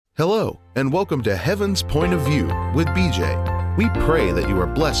Hello, and welcome to Heaven's Point of View with BJ. We pray that you are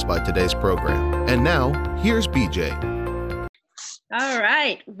blessed by today's program. And now, here's BJ. All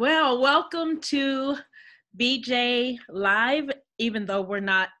right. Well, welcome to BJ Live, even though we're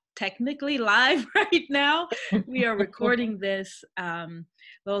not technically live right now. We are recording this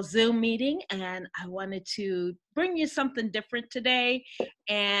little Zoom meeting, and I wanted to bring you something different today.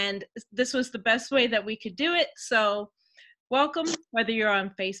 And this was the best way that we could do it. So welcome, whether you're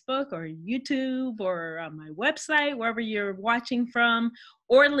on Facebook or YouTube or on my website, wherever you're watching from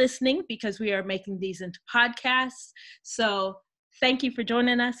or listening, because we are making these into podcasts. So thank you for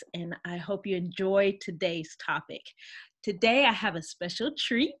joining us, and I hope you enjoy today's topic. Today, I have a special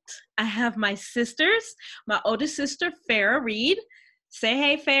treat. I have my sisters, my oldest sister, Fara Reid. Say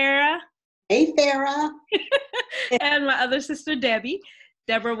hey, Fara. Hey, Fara. And my other sister,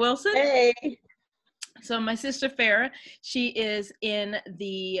 Deborah Wilson. Hey. So my sister Fara, she is in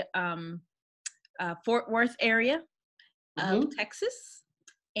the Fort Worth area of Texas.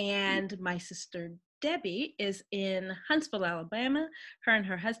 And my sister Debbie is in Huntsville, Alabama. Her and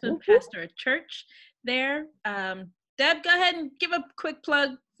her husband pastor a church there. Deb, go ahead and give a quick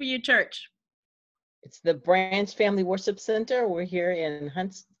plug for your church. It's the Branch Family Worship Center. We're here in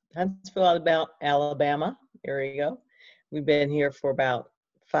Huntsville, Alabama. There you go. We've been here for about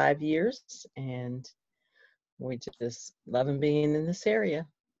 5 years, and we just loving being in this area.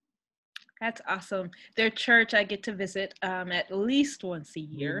 That's awesome. Their church I get to visit at least once a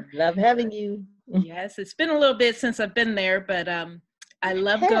year. Love having you. Yes, it's been a little bit since I've been there, but I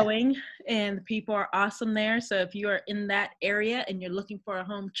love going, and the people are awesome there. So if you are in that area and you're looking for a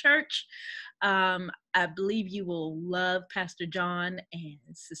home church, I believe you will love Pastor John and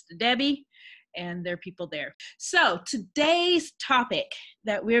Sister Debbie and their people there. So today's topic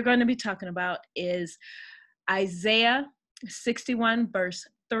that we're going to be talking about is Isaiah 61 verse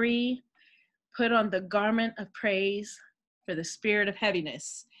 3, put on the garment of praise for the spirit of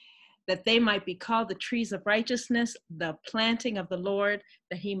heaviness, that they might be called the trees of righteousness, the planting of the Lord,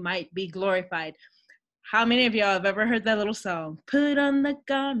 that he might be glorified. How many of y'all have ever heard that little song? Put on the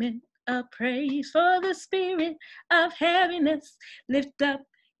garment of praise for the spirit of heaviness. Lift up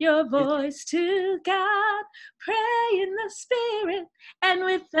your voice to God. Pray in the spirit and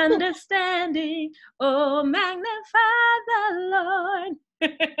with understanding. Oh, magnify the Lord.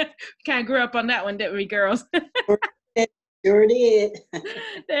 Kind of grew up on that one, didn't we, girls? Sure did.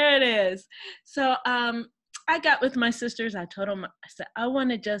 There it is. So I got with my sisters. I told them, I said, I want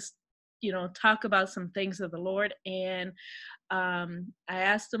to just, talk about some things of the Lord. And I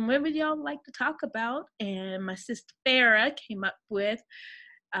asked them, what would y'all like to talk about? And my sister Fara came up with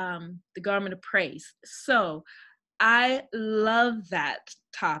the garment of praise. So I love that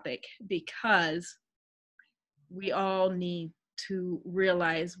topic because we all need to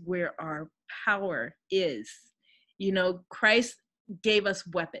realize where our power is. Christ gave us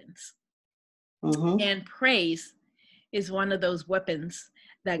weapons, and praise is one of those weapons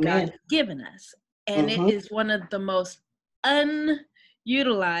that God has given us. And it is one of the most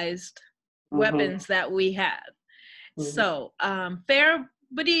unutilized weapons that we have. So, Farah,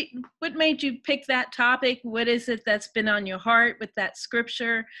 what made you pick that topic? What is it that's been on your heart with that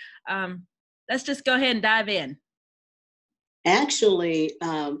scripture? Let's just go ahead and dive in. Actually,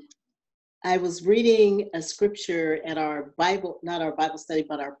 I was reading a scripture at our Bible, not our Bible study,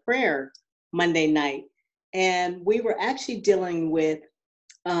 but our prayer Monday night. And we were actually dealing with,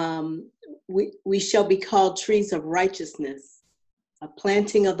 we shall be called trees of righteousness, a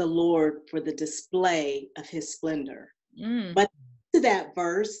planting of the Lord for the display of his splendor. But to that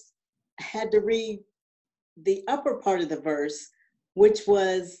verse, I had to read the upper part of the verse, which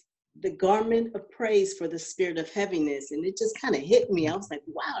was the garment of praise for the spirit of heaviness. And it just kind of hit me. I was like,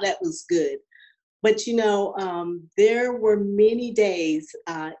 wow, that was good. But, there were many days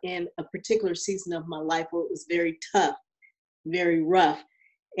in a particular season of my life where it was very tough, very rough.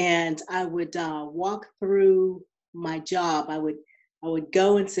 And I would walk through my job. I would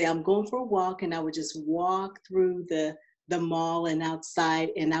go and say, I'm going for a walk. And I would just walk through the mall and outside.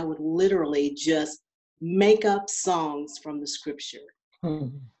 And I would literally just make up songs from the scripture.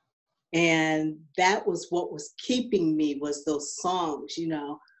 And that was what was keeping me, was those songs,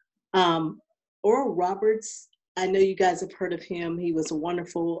 Oral Roberts, I know you guys have heard of him. He was a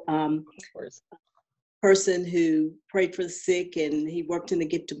wonderful person who prayed for the sick, and he worked in the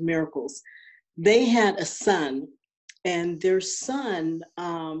gift of miracles. They had a son, and their son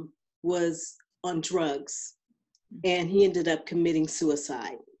was on drugs, and he ended up committing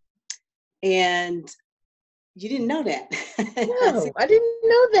suicide. And you didn't know that. No, I didn't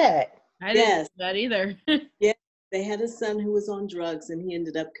know that. I didn't know that either. Yeah. They had a son who was on drugs, and he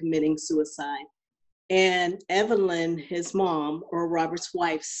ended up committing suicide. And Evelyn, his mom, or Robert's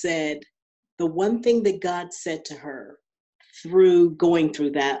wife, said the one thing that God said to her through going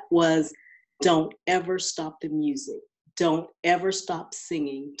through that was, don't ever stop the music. Don't ever stop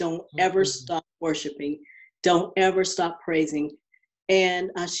singing. Don't ever stop worshiping. Don't ever stop praising.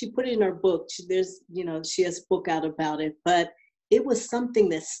 And she put it in her book. She has a book out about it, but it was something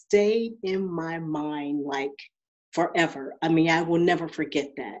that stayed in my mind like forever. I mean, I will never forget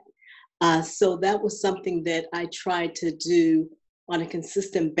that. So that was something that I tried to do on a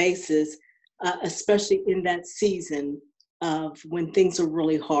consistent basis, especially in that season of when things are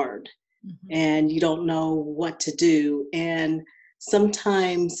really hard and you don't know what to do. And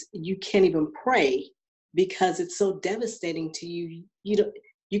sometimes you can't even pray because it's so devastating to you.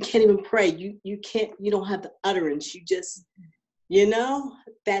 You can't even pray. You don't have the utterance. You just,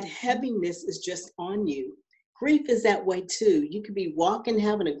 that heaviness is just on you. Grief is that way too. You could be walking,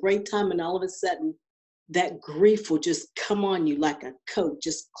 having a great time, and all of a sudden that grief will just come on you like a coat,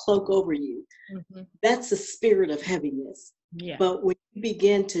 just cloak over you. That's the spirit of heaviness. Yeah. But when you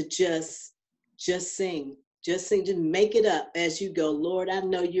begin to just sing, just make it up as you go. Lord, I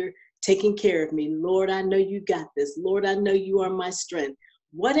know you're taking care of me. Lord, I know you got this. Lord, I know you are my strength.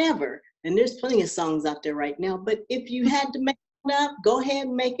 Whatever. And there's plenty of songs out there right now. But if you had to make it up, go ahead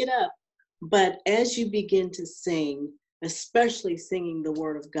and make it up. But as you begin to sing, especially singing the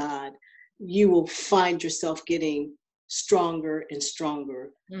word of God, you will find yourself getting stronger and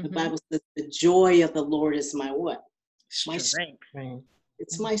stronger. The Bible says the joy of the Lord is my what? My strength.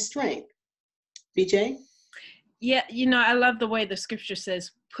 It's my strength. BJ? Yeah, I love the way the scripture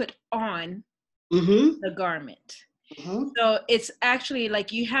says, put on the garment. So it's actually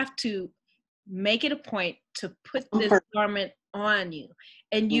like you have to make it a point to put this garment on you,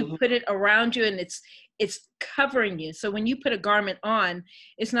 and you put it around you, and it's covering you. So when you put a garment on,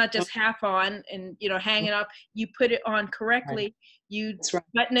 it's not just half on and hang it up. You put it on correctly. You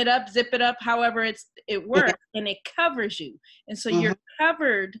button it up, zip it up, however it works, and it covers you. And so you're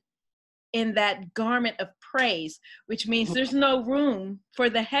covered in that garment of praise, which means there's no room for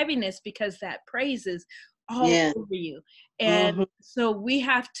the heaviness because that praise is all over you. And so we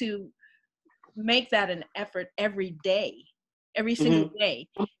have to make that an effort every day, every single day,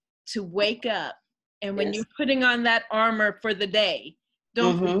 to wake up. And when you're putting on that armor for the day,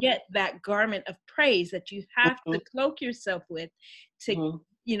 don't forget that garment of praise that you have to cloak yourself with to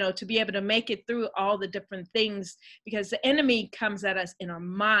to be able to make it through all the different things, because the enemy comes at us in our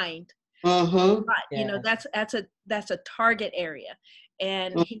mind. But that's a target area,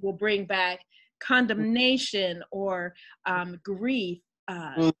 and he will bring back condemnation or grief,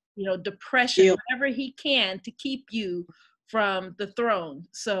 depression, whatever he can to keep you from the throne.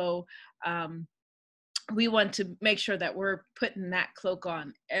 So we want to make sure that we're putting that cloak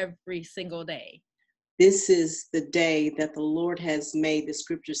on every single day. This is the day that the Lord has made, the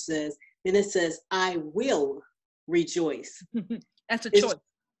scripture says. Then it says, I will rejoice. That's a choice.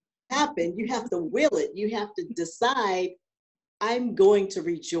 Happen. You have to will it. You have to decide, I'm going to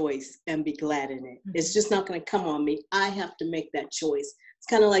rejoice and be glad in it. It's just not going to come on me. I have to make that choice. It's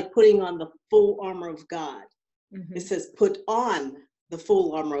kind of like putting on the full armor of God. It says put on the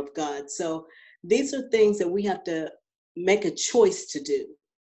full armor of God. So these are things that we have to make a choice to do.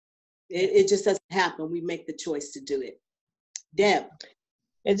 It just doesn't happen. We make the choice to do it. Deb.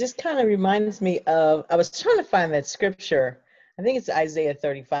 It just kind of reminds me of, I was trying to find that scripture. I think it's Isaiah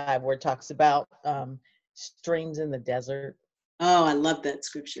 35 where it talks about streams in the desert. Oh, I love that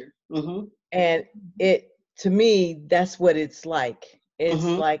scripture. And to me, that's what it's like. It's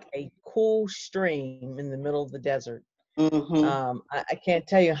like a cool stream in the middle of the desert. I can't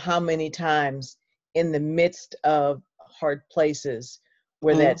tell you how many times in the midst of hard places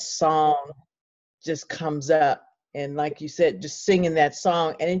where that song just comes up. And like you said, just singing that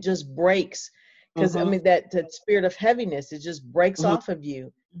song, and it just breaks. Because I mean, that spirit of heaviness, it just breaks off of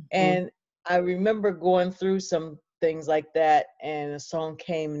you. And I remember going through some things like that, and a song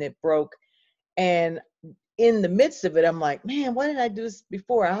came and it broke. And in the midst of it, I'm like, man, why did I do this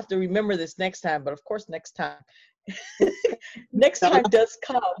before? I have to remember this next time. But of course, next time does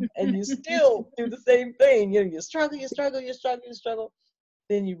come, and you still do the same thing. You struggle.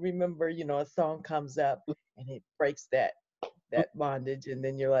 Then you remember, a song comes up and it breaks that bondage, and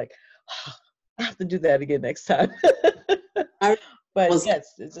then you're like, oh, I have to do that again next time. But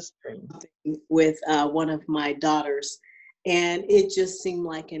yes, it's a stream. With one of my daughters, and it just seemed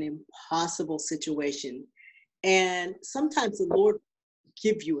like an impossible situation. And sometimes the Lord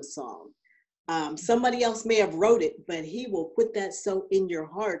give you a song. somebody else may have wrote it, but he will put that so in your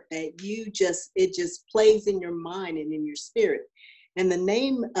heart that it just plays in your mind and in your spirit. And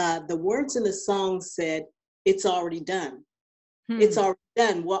the words in the song said, "It's already done." It's already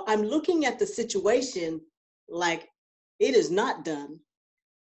done. Well, I'm looking at the situation like it is not done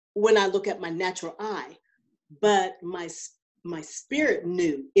when I look at my natural eye, but my spirit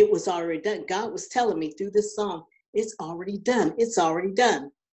knew it was already done. God was telling me through this song, it's already done. It's already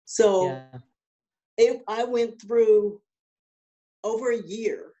done. So I went through over a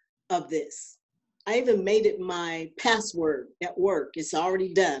year of this. I even made it my password at work. It's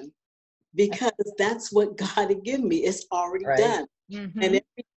already done, because that's what God had given me. It's already done. And every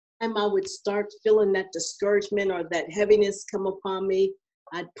time I would start feeling that discouragement or that heaviness come upon me,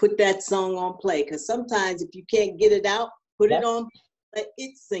 I'd put that song on play. Because sometimes if you can't get it out, put it on, let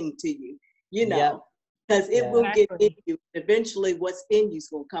it sing to you, because it will get in you. Eventually what's in you is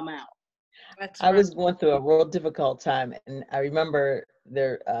going to come out. I was going through a real difficult time, and I remember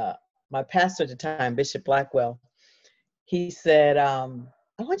my pastor at the time, Bishop Blackwell, he said, I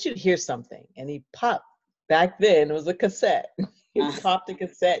want you to hear something. And he popped, back then it was a cassette. He popped a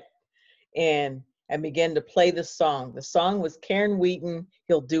cassette and began to play the song. The song was Karen Wheaton,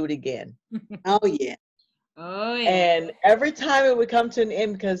 He'll Do It Again. Oh yeah. And every time it would come to an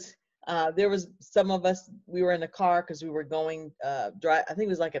end, because there was some of us, we were in the car because we were going drive. I think it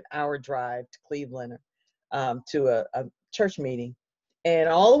was like an hour drive to Cleveland, to a church meeting. And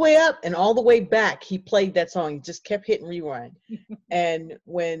all the way up and all the way back, he played that song. He just kept hitting rewind. And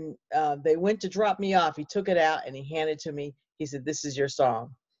when they went to drop me off, he took it out and he handed it to me. He said, "This is your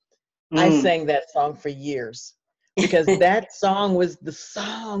song." I sang that song for years, because that song was the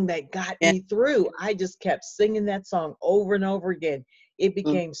song that got me through. I just kept singing that song over and over again. It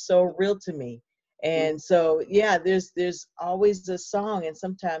became so real to me. And so, there's always a song, and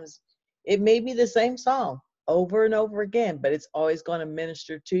sometimes it may be the same song over and over again, but it's always going to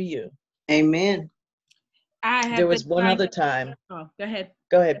minister to you. Amen. There was one other time. Oh, go ahead.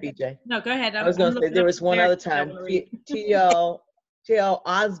 Go ahead, BJ. No, go ahead. I was going to say there was one other time. T.L.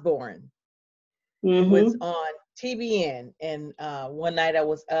 Osborne was on TBN, and one night I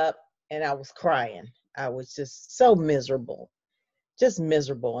was up and I was crying. I was just so miserable,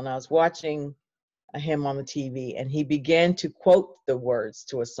 and I was watching him on the TV, and he began to quote the words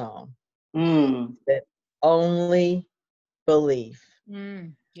to a song that only believe.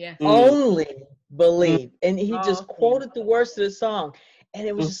 Only believe. And he just quoted the words to the song, and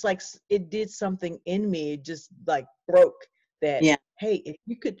it was just like, it did something in me. It just like broke that, hey, if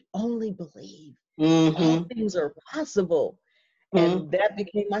you could only believe, all things are possible. And that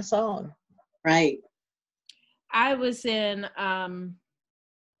became my song. Right. I was in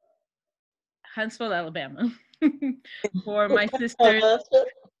Huntsville, Alabama for my sister's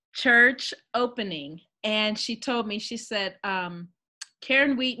church opening. And she told me, she said,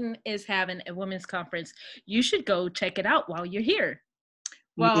 Karen Wheaton is having a women's conference. You should go check it out while you're here.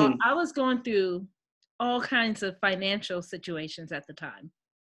 Well, I was going through all kinds of financial situations at the time.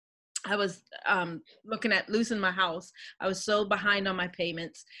 I was looking at losing my house. I was so behind on my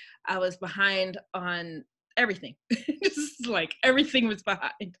payments. I was behind on everything. Just like everything was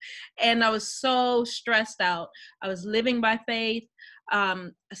behind. And I was so stressed out. I was living by faith,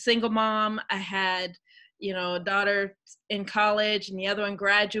 a single mom. I had, a daughter in college and the other one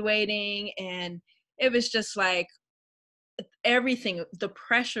graduating. And it was just like everything, the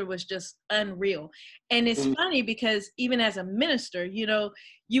pressure was just unreal. And it's funny because even as a minister,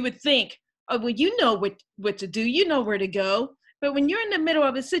 you would think, oh, well, you know what to do, you know where to go. But when you're in the middle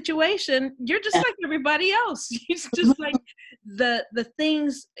of a situation, you're just like everybody else. It's just like the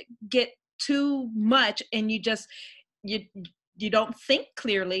things get too much, and you don't think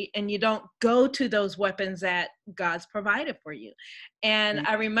clearly, and you don't go to those weapons that God's provided for you. And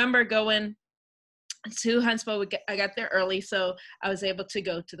I remember going to Huntsville. I got there early, so I was able to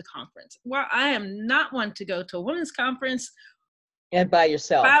go to the conference. Well, I am not one to go to a women's conference and by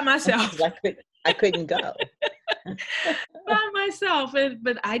yourself. By myself. I couldn't go. By myself,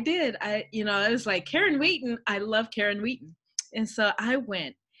 but I did. It was like Karen Wheaton. I love Karen Wheaton, and so I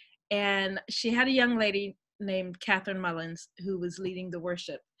went. And she had a young lady named Catherine Mullins who was leading the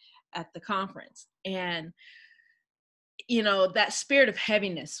worship at the conference, and that spirit of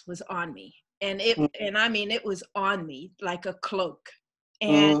heaviness was on me. And it was on me like a cloak.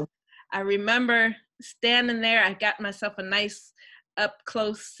 And I remember standing there. I got myself a nice up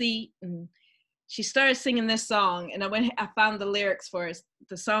close seat, and she started singing this song. And I found the lyrics for it.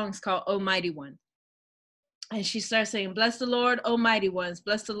 The song's called "O Mighty One." And she started saying, "Bless the Lord, O mighty ones.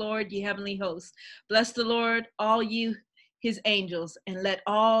 Bless the Lord, ye heavenly hosts. Bless the Lord, all you his angels and let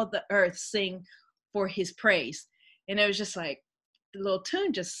all the earth sing for his praise. And it was just like the little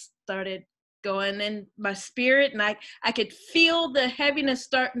tune just started going in my spirit, and I could feel the heaviness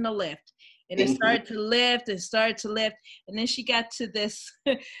starting to lift. And it started to lift and started to lift. And then she got to this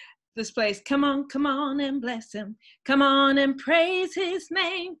this place. Come on and bless him. Come on and praise his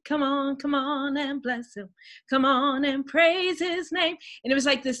name. Come on and bless him. Come on and praise his name. And it was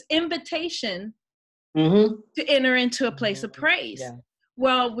like this invitation to enter into a place of praise. Yeah.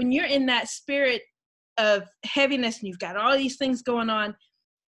 Well, when you're in that spirit of heaviness and you've got all these things going on,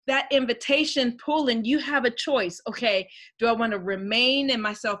 that invitation pulling, you have a choice. Okay, do I want to remain in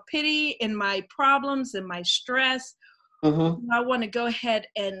my self-pity, in my problems, in my stress? Do I want to go ahead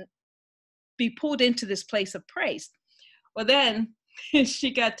and be pulled into this place of praise? Well, then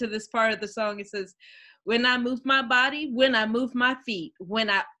she got to this part of the song. It says, when I move my body, when I move my feet, when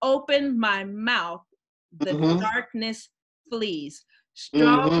I open my mouth, the darkness flees.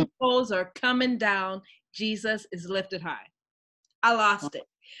 Strongholds are coming down. Jesus is lifted high. I lost it.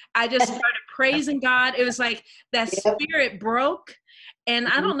 I just started praising God. It was like that spirit broke. And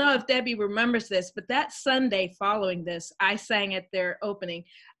I don't know if Debbie remembers this, but that Sunday following this, I sang at their opening.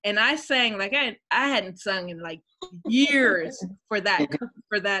 And I sang like I hadn't sung in like years for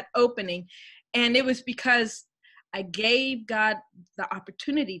that opening. And it was because I gave God the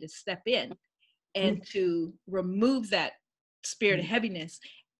opportunity to step in and to remove that spirit of heaviness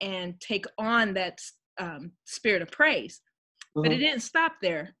and take on that spirit of praise. But it didn't stop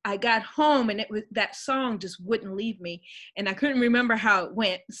there. I got home and that song just wouldn't leave me. And I couldn't remember how it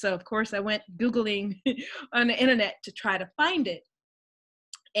went. So of course I went Googling on the internet to try to find it.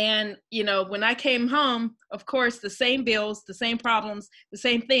 And, you know, when I came home, of course, the same bills, the same problems, the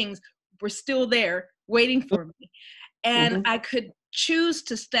same things were still there waiting for me. And I could choose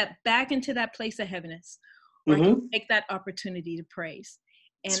to step back into that place of heaviness, or I could take that opportunity to praise.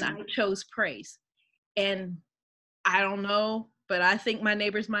 And I chose praise. And I don't know, but I think my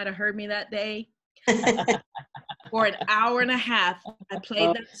neighbors might have heard me that day. For an hour and a half, I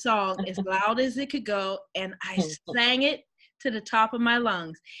played that song as loud as it could go, and I sang it to the top of my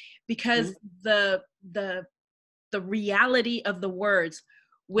lungs, because the reality of the words,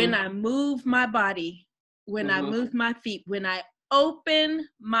 when I move my body, when I move my feet, when I open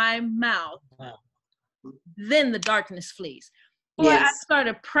my mouth, then the darkness flees. Boy, I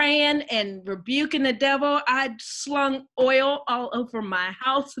started praying and rebuking the devil. I slung oil all over my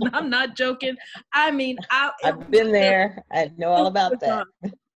house, and I'm not joking. I mean, I've been there. I know all about that.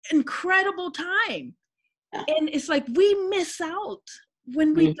 Incredible time. And it's like we miss out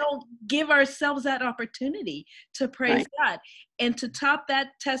when we don't give ourselves that opportunity to praise God. And to top that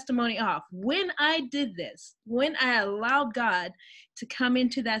testimony off, when I did this, when I allowed God to come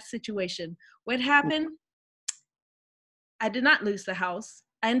into that situation, what happened? I did not lose the house.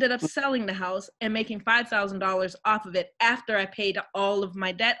 I ended up selling the house and making $5,000 off of it after I paid all of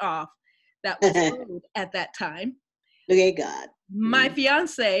my debt off that was owed at that time. Look at God. My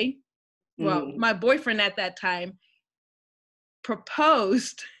fiance, well, my boyfriend at that time,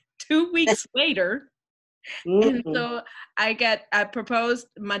 proposed 2 weeks later. And so I proposed,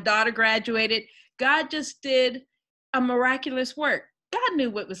 my daughter graduated. God just did a miraculous work. God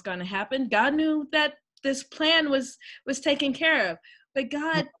knew what was going to happen. God knew that this plan was taken care of, but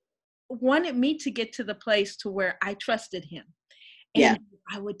God wanted me to get to the place to where I trusted him, and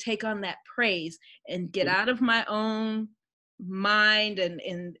I would take on that praise and get out of my own mind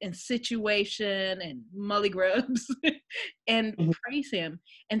and situation and mully grubs and praise him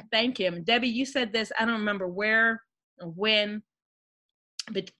and thank him. Debbie, you said this, I don't remember where or when,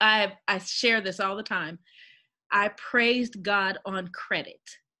 but I share this all the time. I praised God on credit.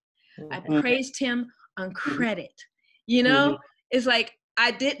 I praised him on credit. You know, it's like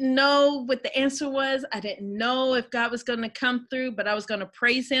I didn't know what the answer was. I didn't know if God was going to come through, but I was going to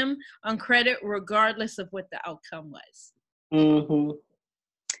praise him on credit regardless of what the outcome was.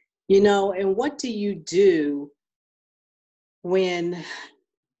 You know, and what do you do when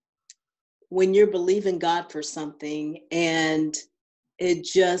you're believing God for something and it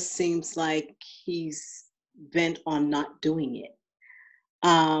just seems like he's bent on not doing it?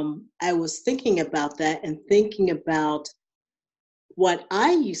 I was thinking about that and thinking about what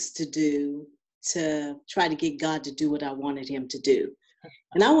I used to do to try to get God to do what I wanted him to do.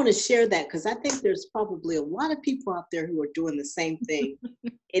 And I want to share that because I think there's probably a lot of people out there who are doing the same thing.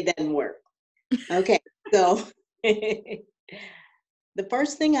 It doesn't work. Okay, so the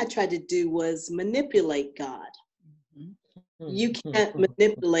first thing I tried to do was manipulate God. You can't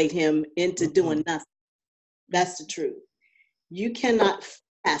manipulate him into doing nothing. That's the truth. You cannot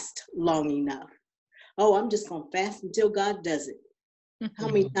fast long enough. oh, I'm just going to fast until God does it. How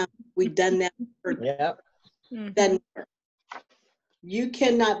many times have we done that? Yep. Doesn't work. You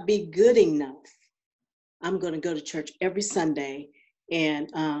cannot be good enough. I'm going to go to church every Sunday, and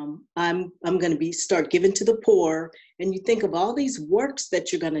I'm going to start giving to the poor. And you think of all these works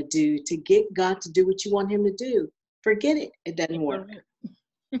that you're going to do to get God to do what you want him to do. Forget it. It doesn't work.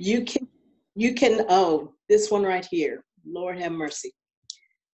 You can, oh, this one right here. Lord have mercy.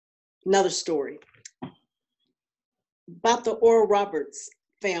 Another story about the Oral Roberts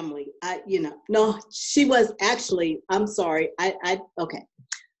family. No, she was actually, I'm sorry. Okay.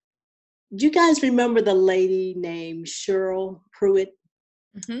 Do you guys remember the lady named Cheryl Pruitt?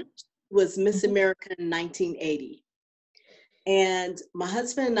 Mm-hmm. Was Miss America in 1980. And my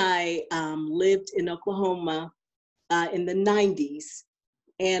husband and I lived in Oklahoma in the 90s.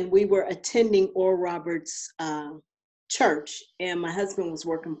 And we were attending Oral Roberts church. And my husband was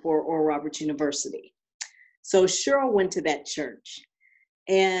working for Oral Roberts University. So Cheryl went to that church.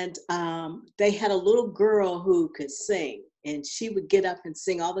 And they had a little girl who could sing. And she would get up and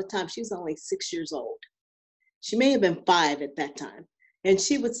sing all the time. She was only 6 years old. She may have been 5 at that time. And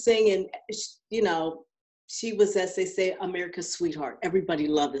she would sing, and, she was, as they say, America's sweetheart. Everybody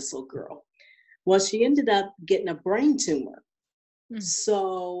loved this little girl. Well, she ended up getting a brain tumor.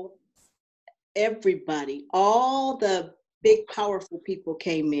 So everybody, all the big, powerful people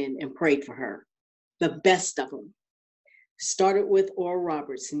came in and prayed for her, the best of them. Started with Oral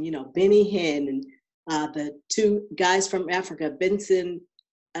Roberts and, Benny Hinn and the 2 guys from Africa, Benson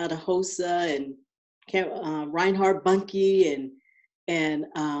Adahosa and Reinhard Bunke and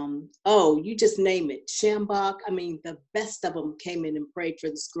you just name it, Shambach. I mean, the best of them came in and prayed for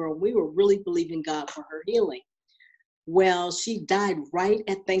this girl. We were really believing God for her healing. Well, she died right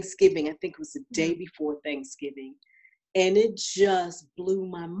at Thanksgiving. I think it was the day before Thanksgiving. And it just blew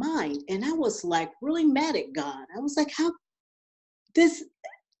my mind. And I was like really mad at God. I was like, how this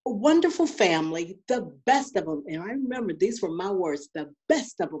wonderful family, the best of them, and I remember these were my words, the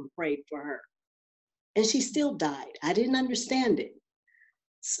best of them prayed for her. And she still died. I didn't understand it.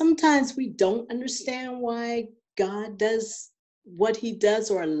 Sometimes we don't understand why God does what he does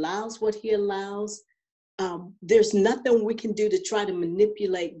or allows what he allows. There's nothing we can do to try to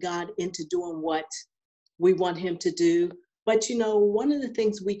manipulate God into doing what we want him to do. But, one of the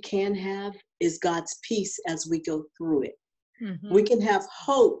things we can have is God's peace as we go through it. Mm-hmm. We can have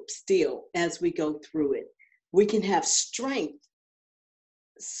hope still as we go through it. We can have strength,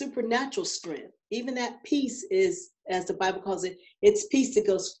 supernatural strength. Even that peace is, as the Bible calls it, it's peace that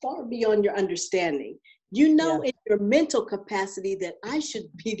goes far beyond your understanding. In your mental capacity that I should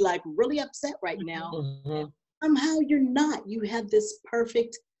be like really upset right now. Mm-hmm. Somehow you're not. You have this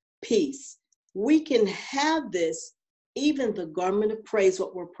perfect peace. We can have this, even the garment of praise,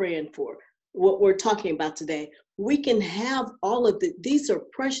 what we're praying for, what we're talking about today. We can have all of these are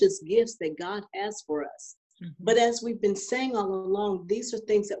precious gifts that God has for us. Mm-hmm. But as we've been saying all along, these are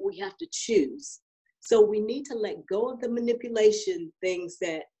things that we have to choose. So we need to let go of the manipulation things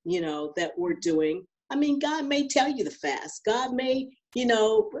that, that we're doing. I mean, God may tell you to fast. God may,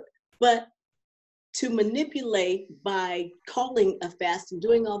 but to manipulate by calling a fast and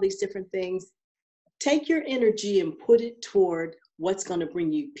doing all these different things, take your energy and put it toward what's going to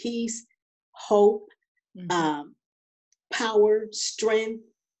bring you peace, hope, power, strength,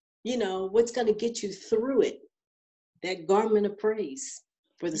 what's going to get you through it. That garment of praise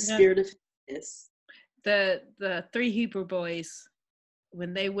for the spirit of this. The 3 Hebrew boys,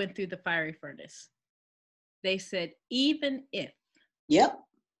 when they went through the fiery furnace, they said, even if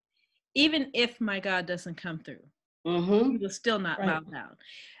my God doesn't come through, he will still not bow down.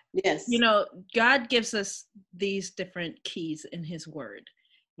 Yes. God gives us these different keys in his word,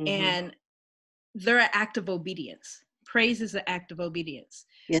 and they're an act of obedience. Praise is an act of obedience.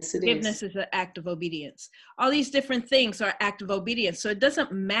 Yes, it Forgiveness is an act of obedience. All these different things are act of obedience. So it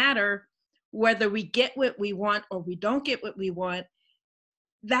doesn't matter whether we get what we want or we don't get what we want.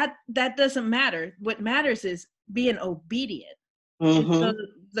 That doesn't matter. What matters is being obedient. Mm-hmm. So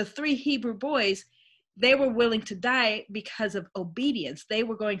the 3 Hebrew boys, they were willing to die because of obedience. They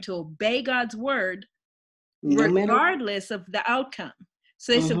were going to obey God's word regardless of the outcome.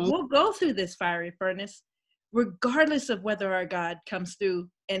 So they said, we'll go through this fiery furnace regardless of whether our God comes through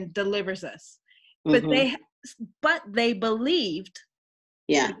and delivers us. But they believed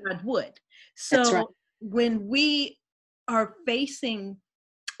that God would. So when we are facing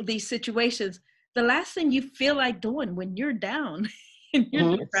these situations, the last thing you feel like doing when you're down and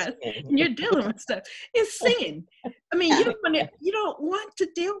you're depressed and you're dealing with stuff is sin. I mean, you don't want to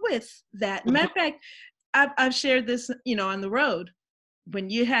deal with that. Matter of fact, I've shared this, on the road when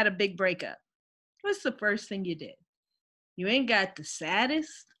you had a big breakup what's the first thing you did? You ain't got the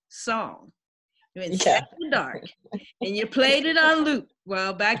saddest song. You went Yeah. in the dark, and you played it on loop.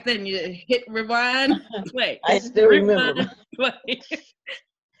 Well, back then you hit rewind, play. I still remember. Rewind, play.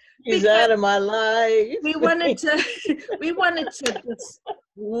 He's Because out of my life. we wanted to just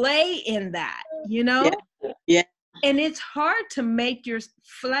lay in that, you know? Yeah. And it's hard to make your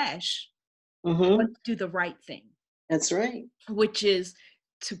flesh want to do the right thing. That's right. Which is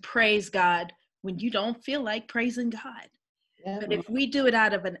to praise God when you don't feel like praising God. Yeah. But if we do it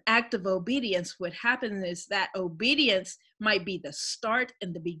out of an act of obedience, what happens is that obedience might be the start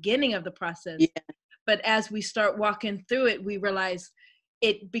and the beginning of the process. Yeah. But as we start walking through it, we realize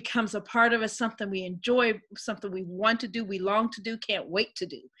it becomes a part of us, something we enjoy, something we want to do, we long to do, can't wait to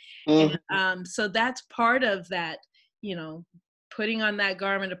do. And so that's part of that, you know, putting on that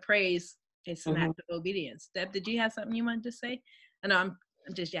garment of praise. It's an act of obedience. Deb, did you have something you wanted to say? I know I'm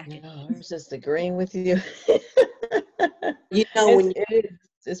just yakking. No, I was just agreeing with you. You know,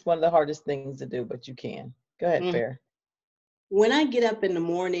 it's one of the hardest things to do, but you can. Go ahead, Fara. When I get up in the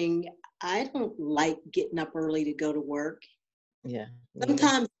morning, I don't like getting up early to go to work. Yeah.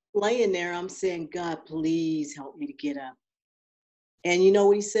 Sometimes laying there, I'm saying, God, please help me to get up. And you know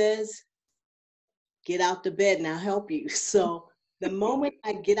what he says? Get out the bed and I'll help you. So the moment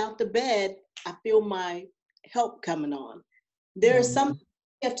I get out the bed, I feel my help coming on. There's something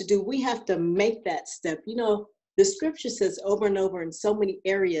we have to do. We have to make that step. You know, the scripture says over and over in so many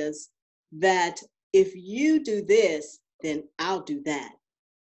areas that if you do this, then I'll do that.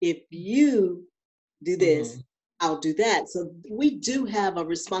 If you do this, I'll do that. So we do have a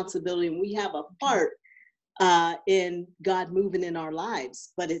responsibility and we have a part in God moving in our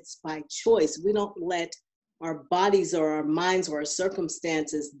lives, but it's by choice. We don't let our bodies or our minds or our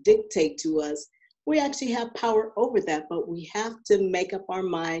circumstances dictate to us. We actually have power over that, but we have to make up our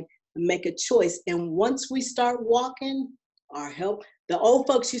mind and make a choice. And once we start walking, our help, the old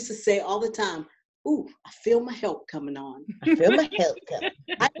folks used to say all the time, ooh, I feel my help coming on. I feel my help coming.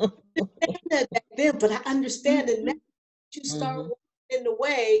 I didn't understand that back then, but I understand it now. You start walking in the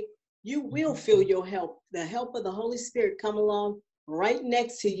way, you will feel your help, the help of the Holy Spirit come along right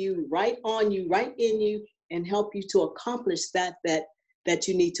next to you, right on you, right in you, and help you to accomplish that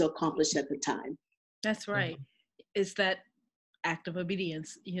you need to accomplish at the time. That's right. It's that act of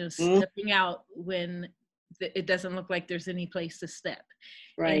obedience, you know, stepping out when it doesn't look like there's any place to step.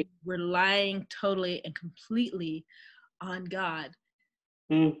 Right. And relying totally and completely on God.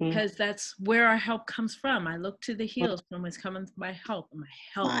 Because that's where our help comes from. I look to the hills from whence cometh my help, and my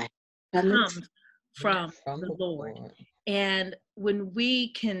help comes from the Lord. And when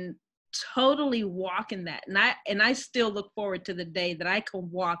we can totally walk in that, and I still look forward to the day that I can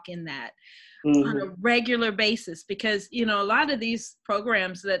walk in that on a regular basis, because, you know, a lot of these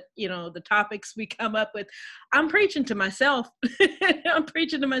programs that, you know, the topics we come up with, I'm preaching to myself. I'm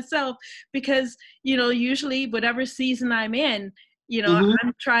preaching to myself because, you know, usually whatever season I'm in, you know,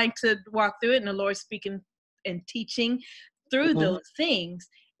 I'm trying to walk through it, and the Lord's speaking and teaching through those things.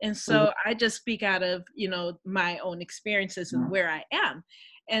 And so I just speak out of, you know, my own experiences and where I am.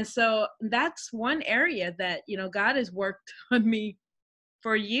 And so that's one area that, you know, God has worked on me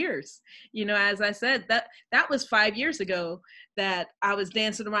for years. You know, as I said, that was 5 years ago that I was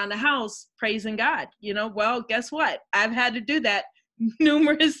dancing around the house praising God. You know, well, guess what? I've had to do that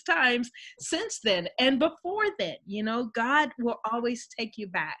numerous times since then and before then. You know, God will always take you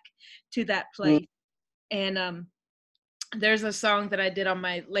back to that place. And there's a song that I did on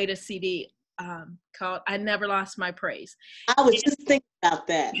my latest CD called I Never Lost My Praise. I was just thinking about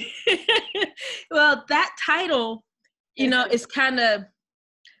that. Well, that title, you know, is kind of,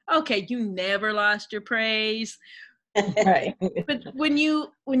 okay, you never lost your praise. Right. But when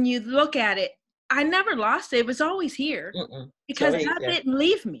you look at it, I never lost it. It was always here because God didn't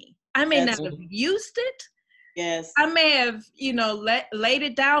leave me. I may not have used it. Yes. I may have, you know, laid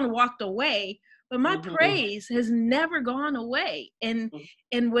it down and walked away, but my praise has never gone away. And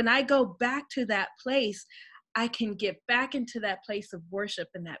when I go back to that place, I can get back into that place of worship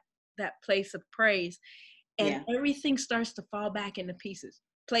and that place of praise, and everything starts to fall back into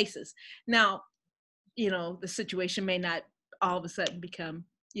places. Now, you know, the situation may not all of a sudden become,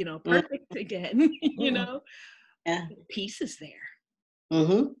 you know, perfect again, you know, peace is there.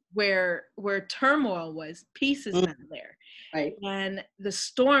 Where turmoil was, peace is not there. Right. And the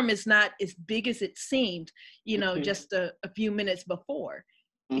storm is not as big as it seemed, you know, just a few minutes before,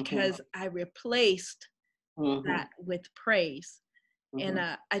 because I replaced that with praise. And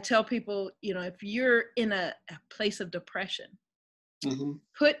I tell people, you know, if you're in a place of depression,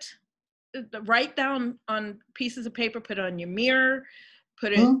 write down on pieces of paper, put it on your mirror,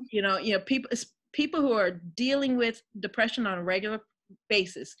 put it, you know, people, people who are dealing with depression on a regular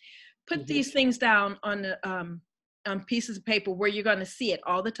basis, put these things down on pieces of paper where you're going to see it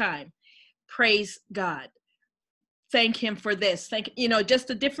all the time. Praise God. Thank him for this. Just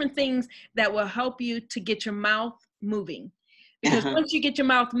the different things that will help you to get your mouth moving. Because once you get your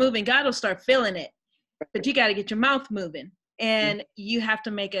mouth moving, God will start feeling it. But you got to get your mouth moving. And you have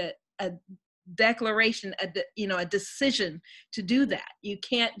to make a declaration, a decision to do that. You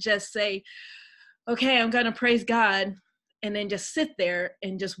can't just say, okay, I'm going to praise God, and then just sit there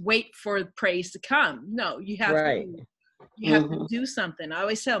and just wait for praise to come. No, you have to do something. I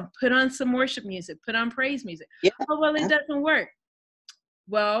always tell them, put on some worship music, put on praise music. Yeah. Oh, well, it doesn't work.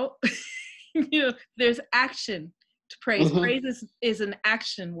 Well, there's action to praise. Praise is an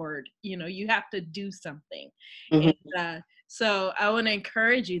action word. You have to do something. And so I want to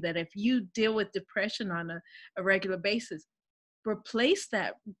encourage you that if you deal with depression on a regular basis, replace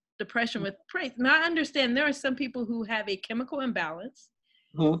that depression with praise. Now, I understand there are some people who have a chemical imbalance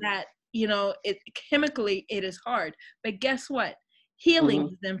that, chemically it is hard. But guess what? Healing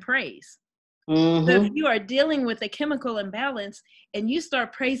is in praise. So if you are dealing with a chemical imbalance and you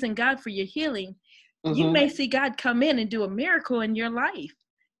start praising God for your healing, you may see God come in and do a miracle in your life.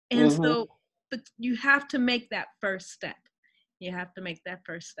 And so, but you have to make that first step. You have to make that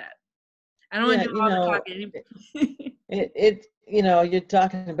first step. I don't want to do all the talking. You're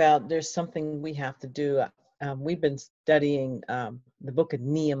talking about there's something we have to do. We've been studying the book of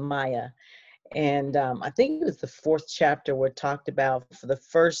Nehemiah, and I think it was the 4th chapter where it talked about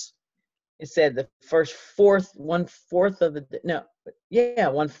one fourth of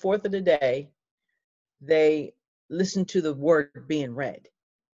the day they listened to the word being read.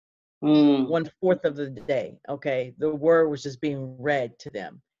 1/4 of the day, okay, the word was just being read to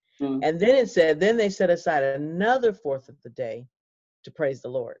them. And then it said, then they set aside another 1/4 of the day to praise the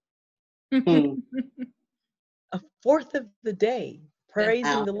Lord. A 1/4 of the day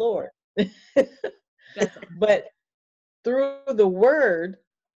praising the Lord. But through the word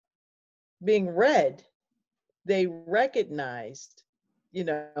being read, they recognized,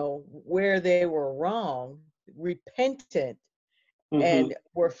 where they were wrong, repentant, and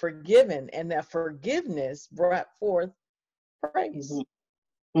were forgiven. And that forgiveness brought forth praise.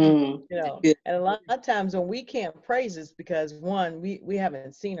 And a lot of times when we can't praise, it's because one, we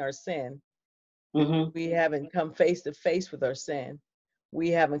haven't seen our sin. We haven't come face to face with our sin. We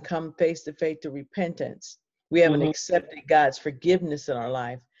haven't come face to face to repentance. We haven't accepted God's forgiveness in our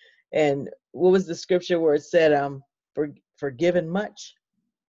life. And what was the scripture where it said, forgiven much?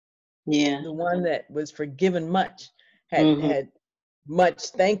 Yeah. The one that was forgiven much had much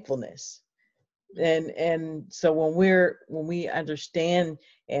thankfulness. And so when we understand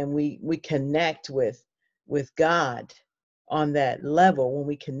and we connect with God on that level, when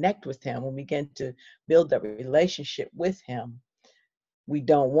we connect with him, when we begin to build that relationship with him, we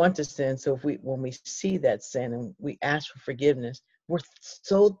don't want to sin. So when we see that sin and we ask for forgiveness, we're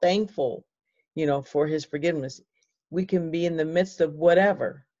so thankful, for his forgiveness. We can be in the midst of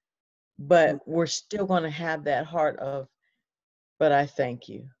whatever, but we're still going to have that heart of, but I thank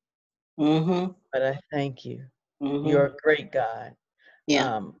you. But I thank you. You're a great God.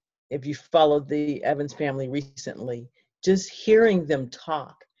 Yeah. If you followed the Evans family recently, just hearing them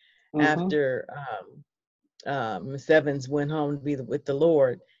talk after Miss Evans went home to be with the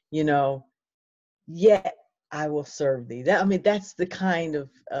Lord, yet I will serve thee. That's the kind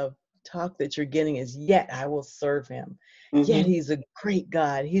of talk that you're getting, is yet I will serve him. Yet he's a great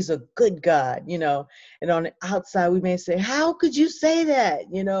God. He's a good God, and on the outside we may say, how could you say that?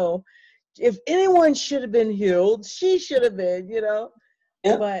 If anyone should have been healed, she should have been,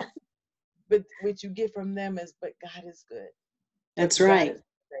 Yep. But what you get from them is, but God is good. That's right.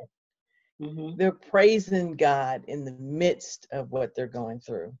 They're praising God in the midst of what they're going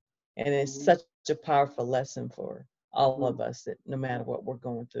through. And it's such a powerful lesson for all of us, that no matter what we're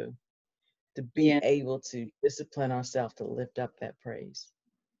going through, to be able to discipline ourselves to lift up that praise.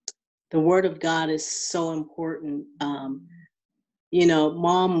 The word of God is so important. Mom,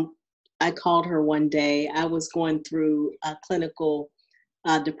 I called her one day. I was going through a clinical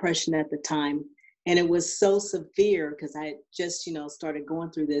depression at the time, and it was so severe because I just, started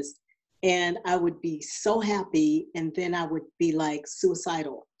going through this, and I would be so happy, and then I would be like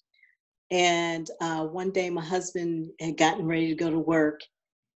suicidal. And one day my husband had gotten ready to go to work,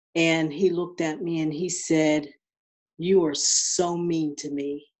 and he looked at me and he said, "You are so mean to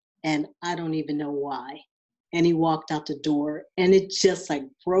me, and I don't even know why." And he walked out the door, and it just like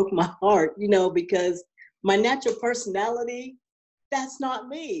broke my heart, because my natural personality, that's not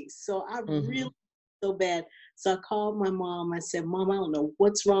me. So I really so bad. So I called my mom. I said, Mom, I don't know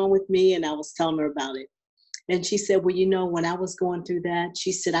what's wrong with me. And I was telling her about it. And she said, well, when I was going through that,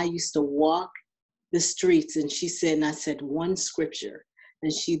 she said, I used to walk the streets. And she said, and I said one scripture.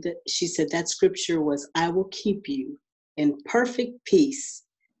 And she said that scripture was, I will keep you in perfect peace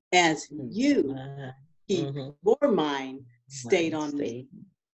as you keep your mind stayed on me.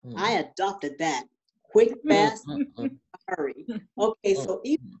 I adopted that. Quick, fast, hurry. Okay, so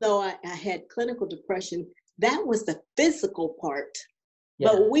even though I had clinical depression, that was the physical part.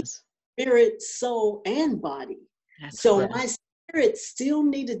 Yes. But we spirit, soul, and body. So my spirit still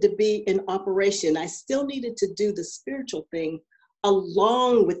needed to be in operation. I still needed to do the spiritual thing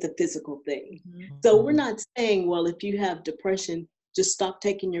along with the physical thing. So we're not saying, well, if you have depression, just stop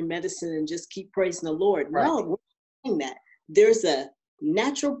taking your medicine and just keep praising the Lord. Right. No, we're not saying that. There's a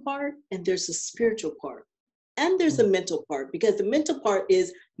natural part and there's a spiritual part. And there's a mental part, because the mental part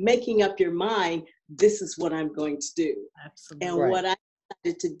is making up your mind, this is what I'm going to do. Absolutely. And what I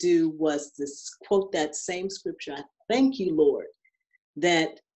decided to do was to quote that same scripture. I thank you, Lord,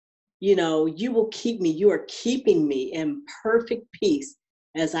 that, you will keep me. You are keeping me in perfect peace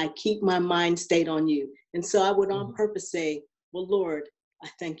as I keep my mind stayed on you. And so I would on purpose say, well, Lord, I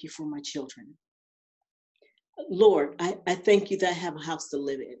thank you for my children. Lord, I thank you that I have a house to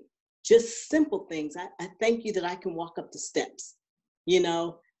live in. Just simple things. I thank you that I can walk up the steps.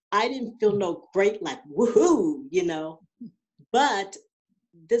 I didn't feel no great, like, woohoo, but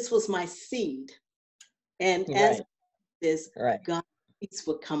this was my seed. And as this, God's peace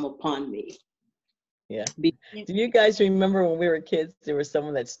would come upon me. Yeah. Do you guys remember when we were kids, there was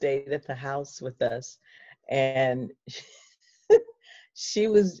someone that stayed at the house with us, and she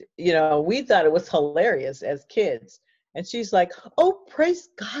was, we thought it was hilarious as kids. And she's like, oh, praise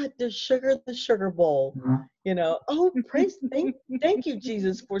God, the sugar bowl, oh, thank you,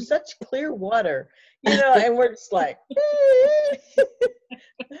 Jesus, for such clear water, and we're just like,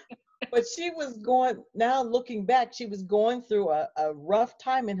 but she was now looking back, she was going through a rough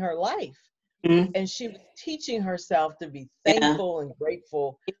time in her life. And she was teaching herself to be thankful and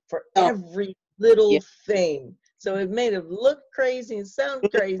grateful for every little thing. So it made it look crazy and sound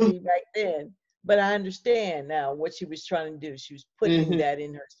crazy back then. But I understand now what she was trying to do. She was putting that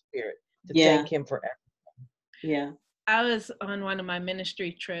in her spirit to thank him for everything. Yeah. I was on one of my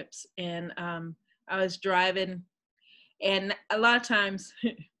ministry trips, and I was driving, and a lot of times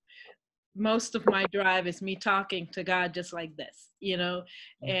most of my drive is me talking to God just like this,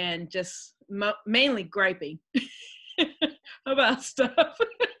 and just mainly griping about stuff,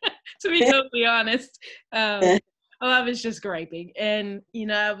 to be totally honest. I was just griping, and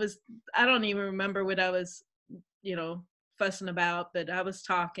I don't even remember what I was fussing about, but I was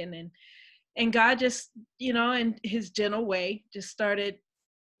talking, and God just in his gentle way just started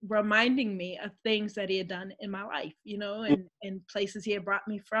reminding me of things that he had done in my life, and places he had brought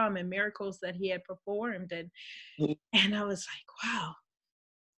me from, and miracles that he had performed, and I was like, wow.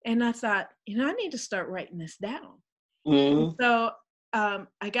 And I thought, I need to start writing this down. So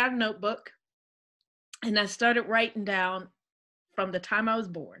I got a notebook, and I started writing down from the time I was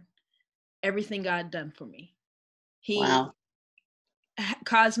born, everything God had done for me. He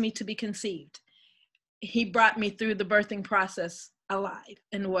caused me to be conceived. He brought me through the birthing process alive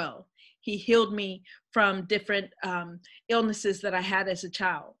and well. He healed me from different illnesses that I had as a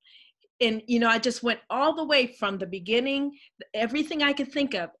child. And, I just went all the way from the beginning, everything I could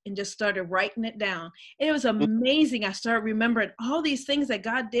think of, and just started writing it down. And it was amazing. I started remembering all these things that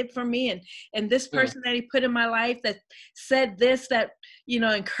God did for me, and this person that he put in my life that said this, that,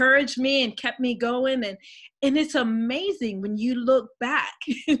 encouraged me and kept me going. And it's amazing when you look back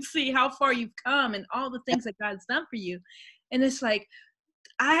and see how far you've come and all the things that God's done for you. And it's like,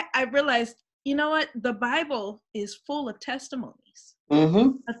 I realized, what? The Bible is full of testimonies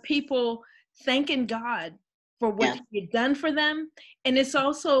of people thanking God for what he had done for them. And it's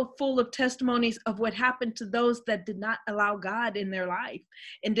also full of testimonies of what happened to those that did not allow God in their life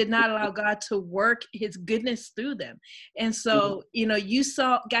and did not allow God to work his goodness through them. And so, you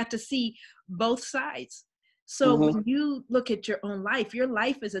got to see both sides. So when you look at your own life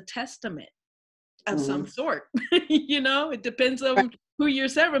is a testament of some sort. It depends on who you're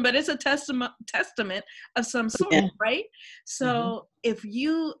serving, but it's a testament of some sort, right? So if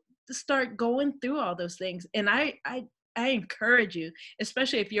you start going through all those things, and I encourage you,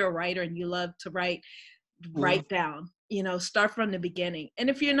 especially if you're a writer and you love to write down, start from the beginning. And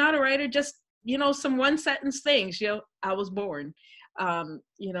if you're not a writer, just, some one sentence things, I was born.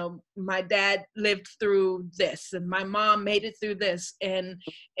 you know, my dad lived through this and my mom made it through this, and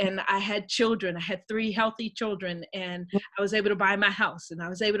I had children. I had 3 healthy children, and I was able to buy my house, and I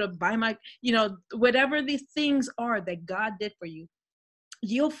was able to buy my, you know, whatever these things are that God did for you.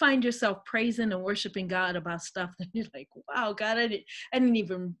 You'll find yourself praising and worshiping God about stuff that you're like, wow, God, I didn't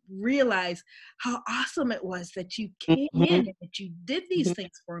even realize how awesome it was that you came in and that you did these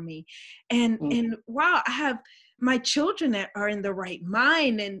things for me. And wow, I have my children that are in the right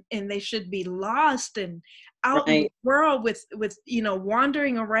mind, and they should be lost and out in the world with, you know,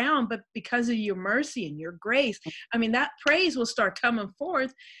 wandering around, but because of your mercy and your grace, I mean, that praise will start coming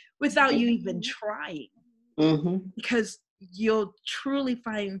forth without you even trying. Because you'll truly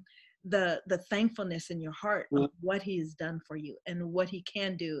find the thankfulness in your heart of what he has done for you and what he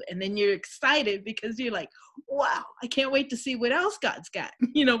can do. And then you're excited because you're like, wow, I can't wait to see what else God's got.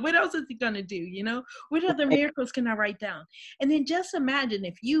 You know, what else is he going to do? You know, what other miracles can I write down? And then just imagine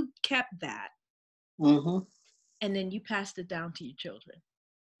if you kept that and then you passed it down to your children.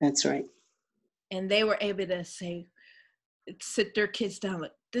 That's right. And they were able to say, sit their kids down,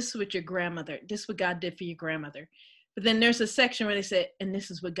 like, this is what your grandmother, this is what God did for your grandmother. But then there's a section where they said, and this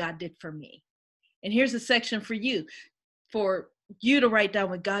is what God did for me. And here's a section for you to write down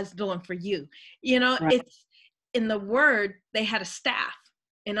what God's doing for you. You know, it's in the word, they had a staff.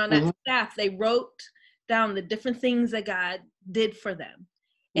 And on that staff, they wrote down the different things that God did for them.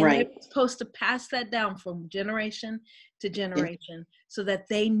 And they were supposed to pass that down from generation to generation so that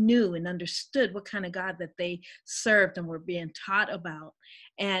they knew and understood what kind of God that they served and were being taught about.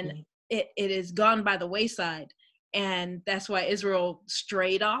 And it is gone by the wayside. And that's why Israel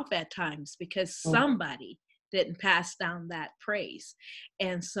strayed off at times, because somebody didn't pass down that praise.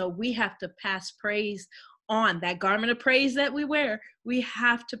 And so we have to pass praise on. That garment of praise that we wear, we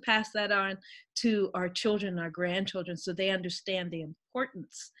have to pass that on to our children, our grandchildren, so they understand the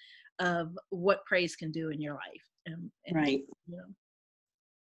importance of what praise can do in your life. And you know.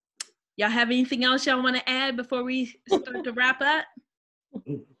 Y'all have anything else y'all want to add before we start to wrap up?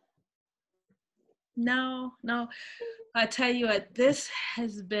 No. I tell you what, this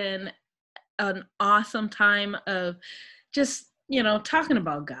has been an awesome time of just, you know, talking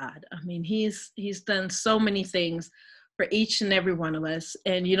about God. I mean, he's done so many things for each and every one of us.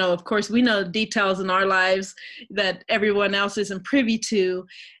 And, you know, of course, we know details in our lives that everyone else isn't privy to.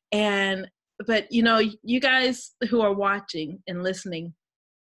 But, you know, you guys who are watching and listening,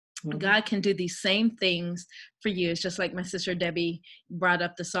 God can do these same things for you. It's just like my sister Debbie brought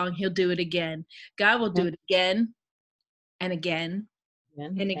up the song, He'll do it again. God will do it again and again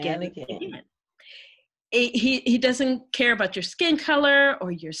and again. He doesn't care about your skin color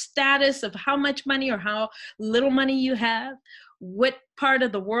or your status of how much money or how little money you have, what part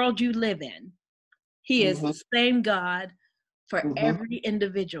of the world you live in. He is the same God for every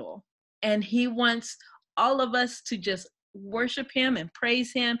individual. And he wants all of us to just worship him and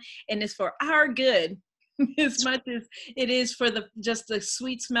praise him, and it's for our good as much as it is for just the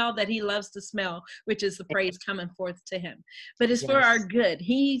sweet smell that he loves to smell, which is the praise coming forth to him. But it's for our good.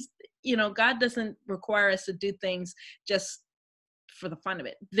 He's, you know, God doesn't require us to do things just for the fun of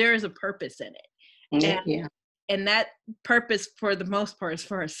it. There is a purpose in it. And that purpose, for the most part, is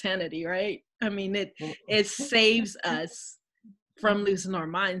for our sanity, right? I mean, it saves us from losing our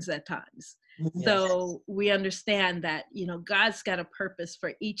minds at times. So we understand that, you know, God's got a purpose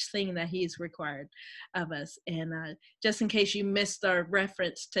for each thing that he's required of us. And just in case you missed our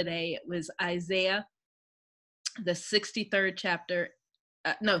reference today, it was Isaiah, the 63rd chapter,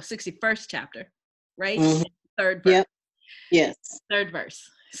 61st chapter, right? Third verse. Third verse.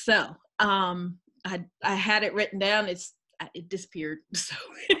 So I had it written down. It disappeared, so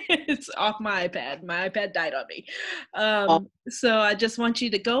it's off my iPad. My iPad died on me. So I just want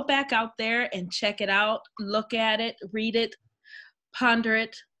you to go back out there and check it out, look at it, read it, ponder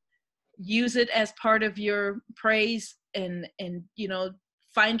it, use it as part of your praise, and you know,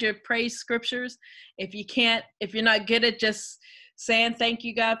 find your praise scriptures. If you're not good at just saying thank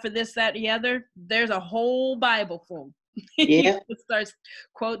you God for this, that, and the other, there's a whole Bible full. He starts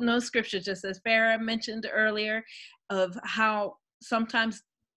quoting those scriptures, just as Fara mentioned earlier, of how sometimes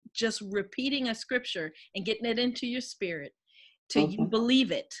just repeating a scripture and getting it into your spirit till you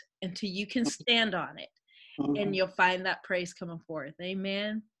believe it, until you can stand on it, and you'll find that praise coming forth.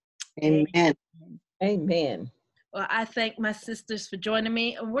 Amen. Amen. Well, I thank my sisters for joining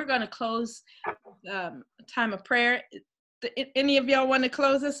me, and we're going to close time of prayer. Any of y'all want to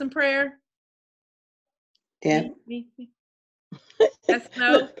close us in prayer? Yeah. That's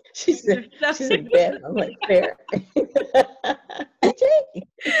no. She said, yeah, I'm like, fair.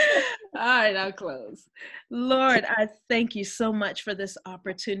 All right, I'll close. Lord, I thank you so much for this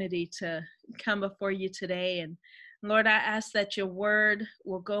opportunity to come before you today. And Lord, I ask that your word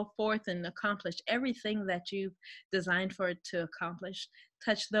will go forth and accomplish everything that you've designed for it to accomplish.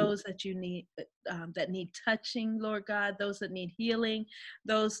 Touch those that you need, that need touching, Lord God, those that need healing,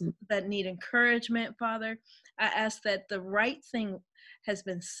 those that need encouragement, Father. I ask that the right thing has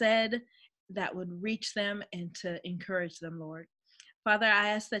been said that would reach them and to encourage them, Lord. Father, I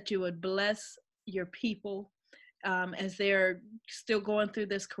ask that you would bless your people as they're still going through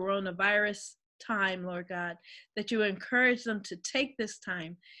this coronavirus time, Lord God, that you encourage them to take this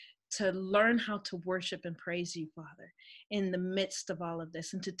time to learn how to worship and praise you, Father, in the midst of all of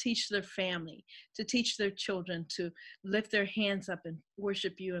this, and to teach their family, to teach their children to lift their hands up and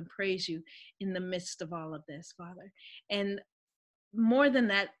worship you and praise you in the midst of all of this, Father. And more than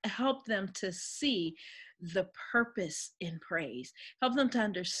that, help them to see the purpose in praise. Help them to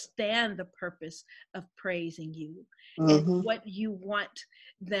understand the purpose of praising you and what you want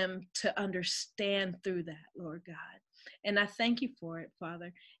them to understand through that, Lord God. And I thank you for it,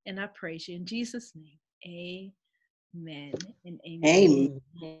 Father, and I praise you in Jesus' name. Amen and amen.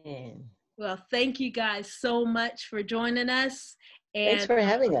 Amen. Well, thank you guys so much for joining us. And thanks for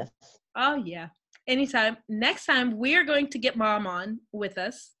having us. Oh, yeah. Anytime. Next time, we're going to get Mom on with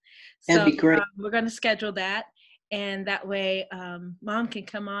us. That'd be great. We're going to schedule that. And that way, Mom can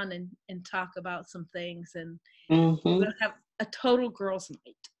come on and talk about some things. And we'll have a total girls'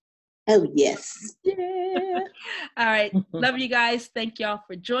 night. Oh, yes. Yeah. All right. Love you guys. Thank y'all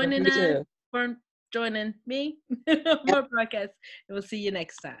for joining us, for joining me on my broadcast. And we'll see you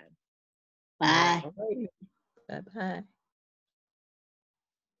next time. Bye. Bye-bye.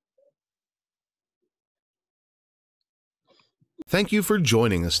 Thank you for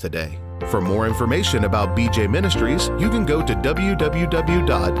joining us today. For more information about BJ Ministries, you can go to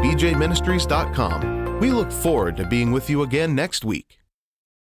www.bjministries.com. We look forward to being with you again next week.